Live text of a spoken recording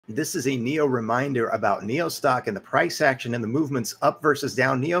This is a NIO reminder about NIO stock and the price action and the movements up versus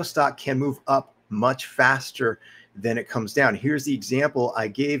down. NIO stock can move up much faster than it comes down. Here's the example I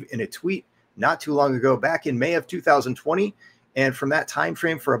gave in a tweet not too long ago, back in May of 2020. And from that time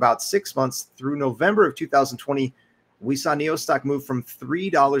frame for about 6 months through November of 2020, we saw NIO stock move from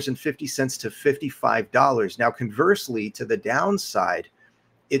 $3.50 to $55. Now, conversely, to the downside,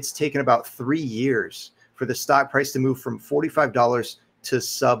 it's taken about 3 years for the stock price to move from $45 to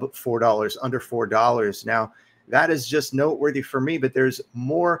sub $4, under $4. Now, that is just noteworthy for me, but there's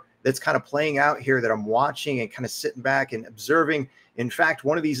more that's kind of playing out here that I'm watching and kind of sitting back and observing. In fact,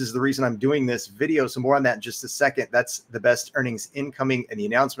 one of these is the reason I'm doing this video. So more on that in just a second. That's the best earnings incoming and the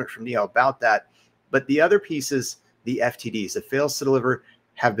announcement from NIO about that. But the other piece is the FTDs, the fails to deliver,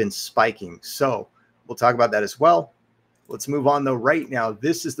 have been spiking. So we'll talk about that as well. Let's move on though right now.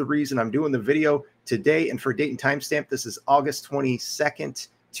 This is the reason I'm doing the video today. And for date and timestamp, this is August 22nd,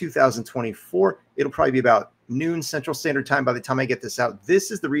 2024. It'll probably be about noon Central Standard Time by the time I get this out. This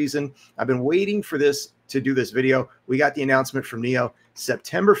is the reason I've been waiting for this to do this video. We got the announcement from NIO.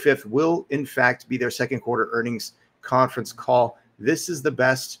 September 5th will in fact be their second quarter earnings conference call. This is the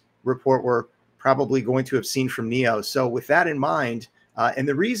best report we're probably going to have seen from NIO. So with that in mind, and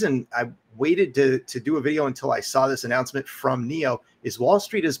the reason I waited to do a video until I saw this announcement from NIO is Wall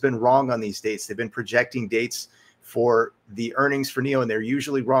Street has been wrong on these dates. They've been projecting dates for the earnings for NIO, and they're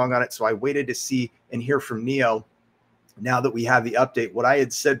usually wrong on it. So I waited to see and hear from NIO now that we have the update. What I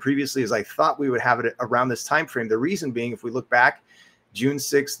had said previously is I thought we would have it around this time frame. The reason being, if we look back, June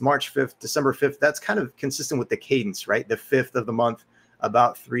 6th, March 5th, December 5th, that's kind of consistent with the cadence, right? The 5th of the month,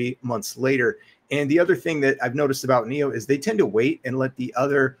 about 3 months later. And the other thing that I've noticed about NIO is they tend to wait and let the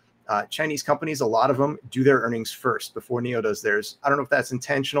other Chinese companies, a lot of them, do their earnings first before NIO does theirs. I don't know if that's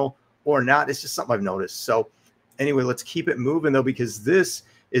intentional or not. It's just something I've noticed. So anyway, let's keep it moving though, because this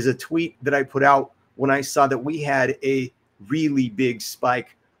is a tweet that I put out when I saw that we had a really big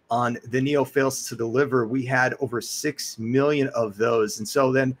spike on the NIO fails to deliver. We had over 6 million of those. And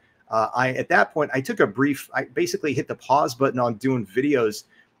so then at that point, I took a brief, I basically hit the pause button on doing videos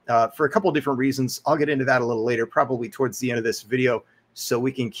for a couple of different reasons. I'll get into that a little later, probably towards the end of this video, so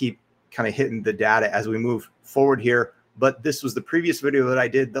we can keep kind of hitting the data as we move forward here. But this was the previous video that I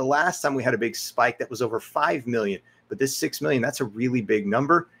did. The last time we had a big spike that was over 5 million, but this 6 million, that's a really big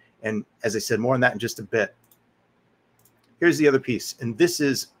number. And as I said, more on that in just a bit. Here's the other piece. And this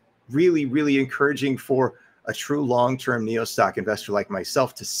is really, really encouraging for a true long-term NIO stock investor like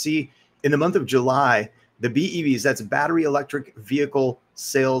myself to see. In the month of July, the BEVs, that's battery electric vehicle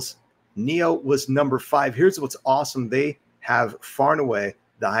sales, NIO was number 5. Here's what's awesome. They have far and away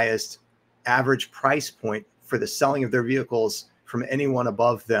the highest average price point for the selling of their vehicles from anyone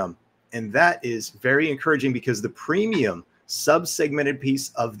above them. And that is very encouraging because the premium sub-segmented piece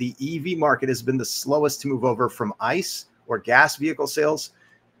of the EV market has been the slowest to move over from ICE or gas vehicle sales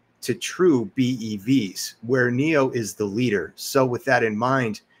to true BEVs, where NIO is the leader. So with that in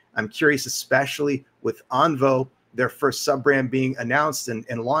mind, I'm curious, especially with Onvo, their first sub-brand being announced and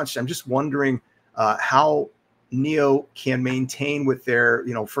launched, I'm just wondering how NIO can maintain with their,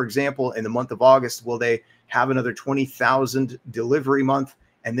 for example, in the month of August, will they have another 20,000 delivery month?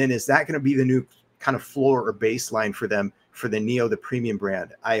 And then is that going to be the new kind of floor or baseline for them for the NIO, the premium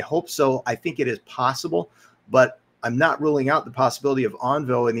brand? I hope so. I think it is possible, but I'm not ruling out the possibility of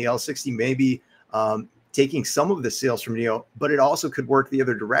Onvo and the L60 maybe taking some of the sales from NIO, but it also could work the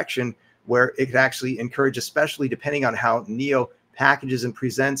other direction where it could actually encourage, especially depending on how NIO packages and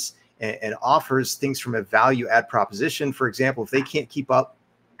presents and offers things from a value add proposition. For example, if they can't keep up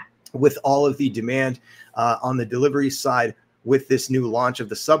with all of the demand on the delivery side with this new launch of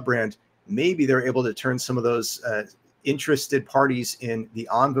the sub brand, maybe they're able to turn some of those interested parties in the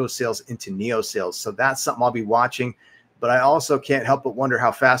Onvo sales into NIO sales. So that's something I'll be watching. But I also can't help but wonder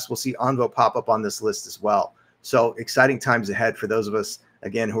how fast we'll see Onvo pop up on this list as well. So exciting times ahead for those of us,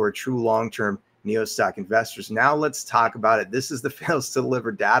 again, who are true long-term NIO stock investors. Now let's talk about it. This is the fails to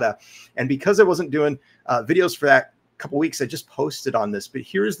deliver data. And because I wasn't doing videos for that couple weeks, I just posted on this. But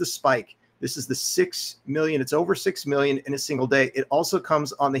here's the spike. This is the 6 million. It's over 6 million in a single day. It also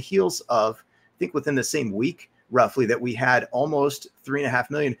comes on the heels of, I think within the same week, roughly, that we had almost 3.5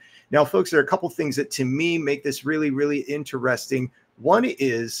 million. Now, folks, there are a couple things that to me make this really, really interesting. One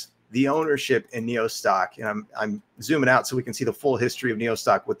is the ownership in NIO stock. And I'm zooming out so we can see the full history of NIO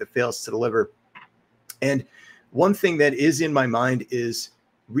stock with the fails to deliver. And one thing that is in my mind is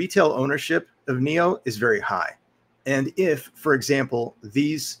retail ownership of NIO is very high. And if, for example,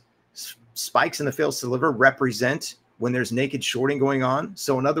 these spikes in the fails to deliver represent when there's naked shorting going on.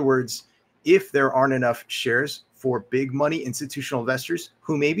 So in other words, if there aren't enough shares for big money institutional investors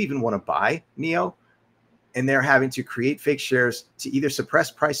who maybe even want to buy NIO, and they're having to create fake shares to either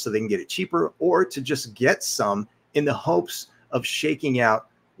suppress price so they can get it cheaper, or to just get some in the hopes of shaking out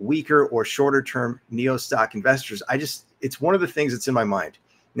weaker or shorter term NIO stock investors. It's one of the things that's in my mind.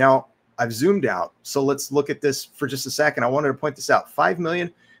 Now, I've zoomed out, so let's look at this for just a second. I wanted to point this out. 5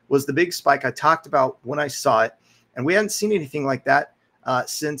 million was the big spike I talked about when I saw it, and we hadn't seen anything like that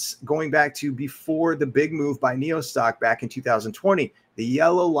since going back to before the big move by NIO stock back in 2020. The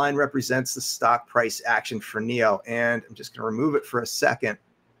yellow line represents the stock price action for NIO, and I'm just going to remove it for a second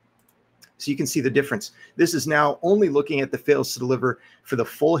so you can see the difference. This is now only looking at the fails to deliver for the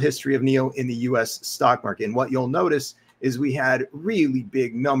full history of NIO in the US stock market. And what you'll notice is we had really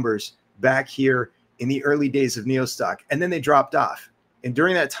big numbers back here in the early days of NIO stock, and then they dropped off. And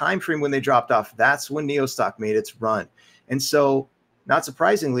during that time frame when they dropped off, that's when NIO stock made its run. And so, not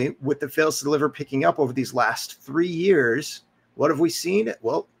surprisingly, with the fails to deliver picking up over these last 3 years, what have we seen?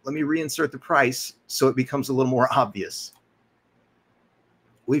 Well, let me reinsert the price so it becomes a little more obvious.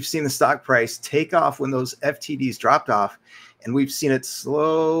 We've seen the stock price take off when those FTDs dropped off, and we've seen it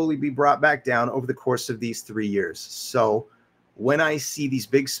slowly be brought back down over the course of these 3 years. So when I see these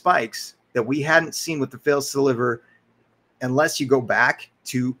big spikes that we hadn't seen with the fails to deliver, unless you go back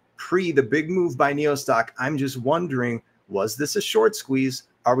to pre the big move by NIO stock, I'm just wondering, was this a short squeeze?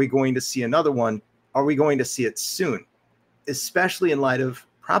 Are we going to see another one? Are we going to see it soon? Especially in light of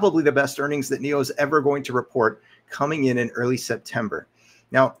probably the best earnings that NIO is ever going to report coming in early September.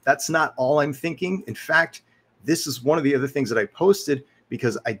 Now, that's not all I'm thinking. In fact, this is one of the other things that I posted,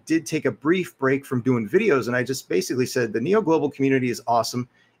 because I did take a brief break from doing videos, and I just basically said the NIO global community is awesome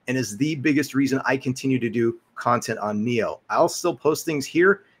and is the biggest reason I continue to do content on NIO. I'll still post things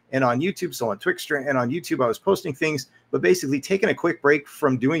here and on YouTube. So on Twixter and on YouTube, I was posting things, but basically taking a quick break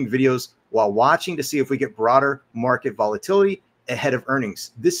from doing videos while watching to see if we get broader market volatility ahead of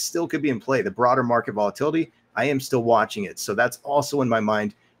earnings. This still could be in play, the broader market volatility. I am still watching it. So that's also in my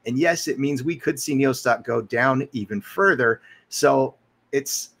mind. And yes, it means we could see NIO stock go down even further. So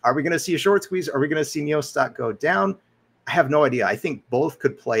are we going to see a short squeeze? Are we going to see NIO stock go down? I have no idea. I think both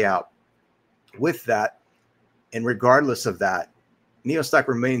could play out with that. And regardless of that, NIO stock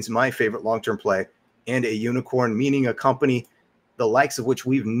remains my favorite long-term play and a unicorn, meaning a company the likes of which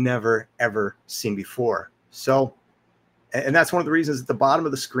we've never, ever seen before. So, and that's one of the reasons at the bottom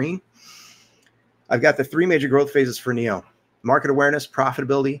of the screen, I've got the 3 major growth phases for NIO: market awareness,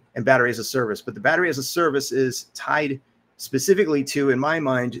 profitability, and battery as a service. But the battery as a service is tied specifically to, in my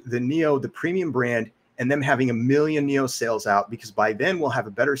mind, the NIO, the premium brand, and them having 1 million NIO sales out, because by then we'll have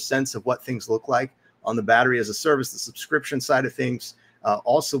a better sense of what things look like on the battery as a service, the subscription side of things.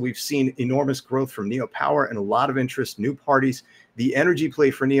 Also, we've seen enormous growth from NIO Power and a lot of interest, new parties. The energy play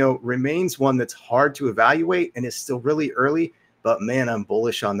for NIO remains one that's hard to evaluate and is still really early, but man, I'm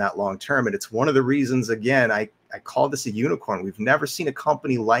bullish on that long term. And it's one of the reasons, again, I call this a unicorn. We've never seen a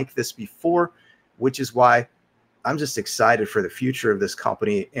company like this before, which is why I'm just excited for the future of this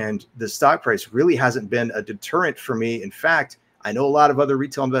company. And the stock price really hasn't been a deterrent for me. In fact, I know a lot of other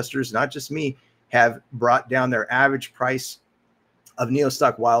retail investors, not just me, have brought down their average price of NIO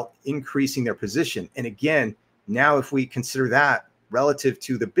stock while increasing their position. And again, now if we consider that relative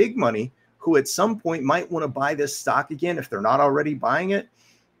to the big money who at some point might want to buy this stock again if they're not already buying it,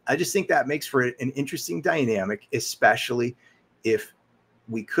 I just think that makes for an interesting dynamic, especially if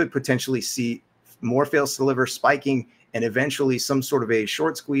we could potentially see more fails to deliver spiking and eventually some sort of a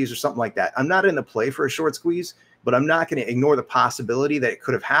short squeeze or something like that. I'm not in the play for a short squeeze, but I'm not going to ignore the possibility that it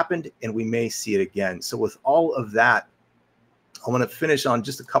could have happened and we may see it again. So with all of that, I want to finish on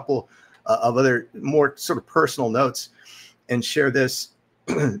just a couple of other more sort of personal notes and share this.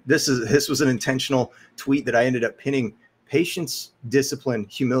 This was an intentional tweet that I ended up pinning. Patience, discipline,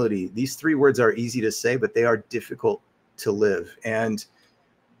 humility. These 3 words are easy to say, but they are difficult to live. And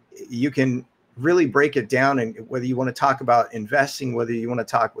you can really break it down, and whether you want to talk about investing, whether you want to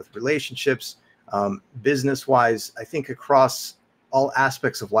talk with relationships, business-wise, I think across all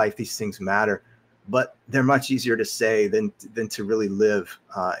aspects of life, these things matter, but they're much easier to say than to really live.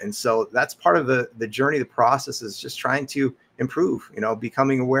 And so that's part of the journey, the process is just trying to improve,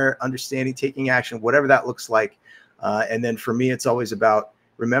 becoming aware, understanding, taking action, whatever that looks like. And then for me, it's always about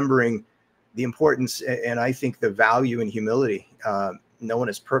remembering the importance and I think the value in humility. No one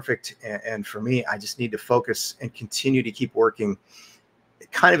is perfect. And for me, I just need to focus and continue to keep working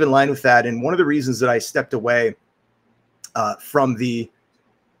kind of in line with that. And one of the reasons that I stepped away from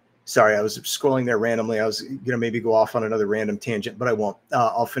sorry, I was scrolling there randomly. I was going to maybe go off on another random tangent, but I won't.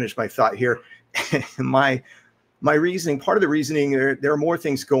 I'll finish my thought here. My reasoning, part of the reasoning, there are more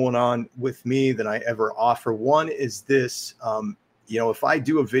things going on with me than I ever offer. One is this, if I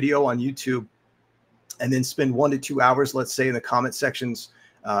do a video on YouTube and then spend 1 to 2 hours, let's say, in the comment sections,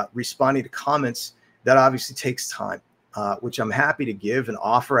 responding to comments, that obviously takes time, which I'm happy to give and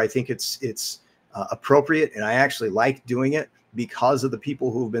offer. I think it's appropriate, and I actually like doing it because of the people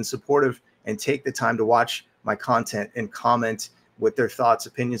who have been supportive and take the time to watch my content and comment with their thoughts,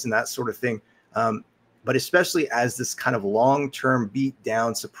 opinions, and that sort of thing. But especially as this kind of long-term beat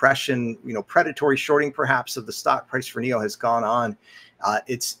down, suppression, predatory shorting perhaps of the stock price for NIO has gone on,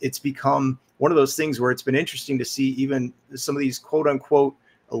 it's become one of those things where it's been interesting to see even some of these quote unquote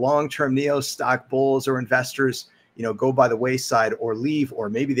long-term NIO stock bulls or investors, go by the wayside or leave, or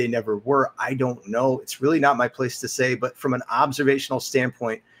maybe they never were. I don't know. It's really not my place to say, but from an observational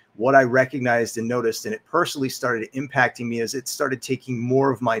standpoint, what I recognized and noticed, and it personally started impacting me, is it started taking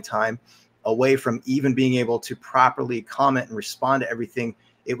more of my time away from even being able to properly comment and respond to everything.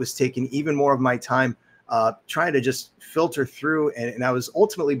 It was taking even more of my time trying to just filter through, and I was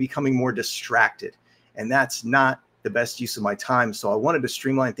ultimately becoming more distracted, and that's not the best use of my time. So I wanted to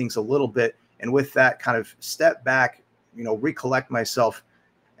streamline things a little bit, and with that, kind of step back, recollect myself.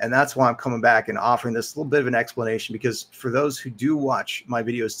 And that's why I'm coming back and offering this little bit of an explanation, because for those who do watch my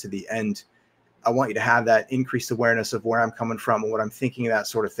videos to the end, I want you to have that increased awareness of where I'm coming from and what I'm thinking, that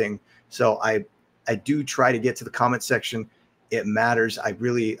sort of thing. So I do try to get to the comment section. It matters. I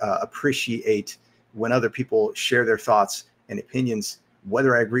really appreciate when other people share their thoughts and opinions,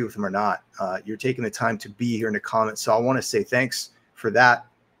 whether I agree with them or not. You're taking the time to be here in the comments. So I want to say thanks for that.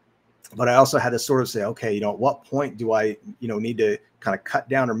 But I also had to sort of say, okay, at what point do I, need to kind of cut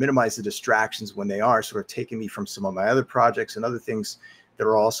down or minimize the distractions when they are sort of taking me from some of my other projects and other things that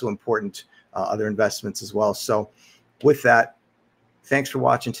are also important, other investments as well. So with that, thanks for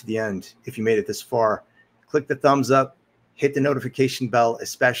watching to the end. If you made it this far, click the thumbs up, hit the notification bell,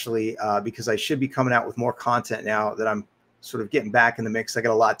 especially because I should be coming out with more content now that I'm sort of getting back in the mix. I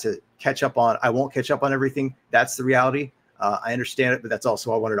got a lot to catch up on. I won't catch up on everything. That's the reality. I understand it, but that's also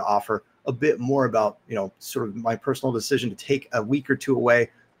why I wanted to offer a bit more about, sort of my personal decision to take a week or two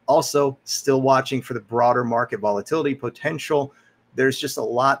away. Also, still watching for the broader market volatility potential. There's just a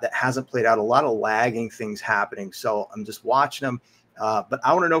lot that hasn't played out, a lot of lagging things happening. So I'm just watching them. But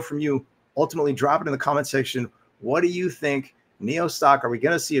I want to know from you, ultimately drop it in the comment section. What do you think? NIO stock, are we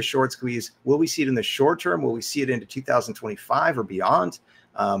going to see a short squeeze? Will we see it in the short term? Will we see it into 2025 or beyond?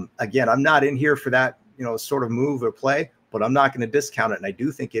 Again, I'm not in here for that, sort of move or play, but I'm not going to discount it. And I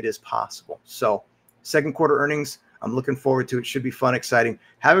do think it is possible. So second quarter earnings, I'm looking forward to it. Should be fun, exciting.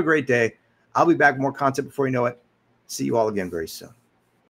 Have a great day. I'll be back with more content before you know it. See you all again very soon.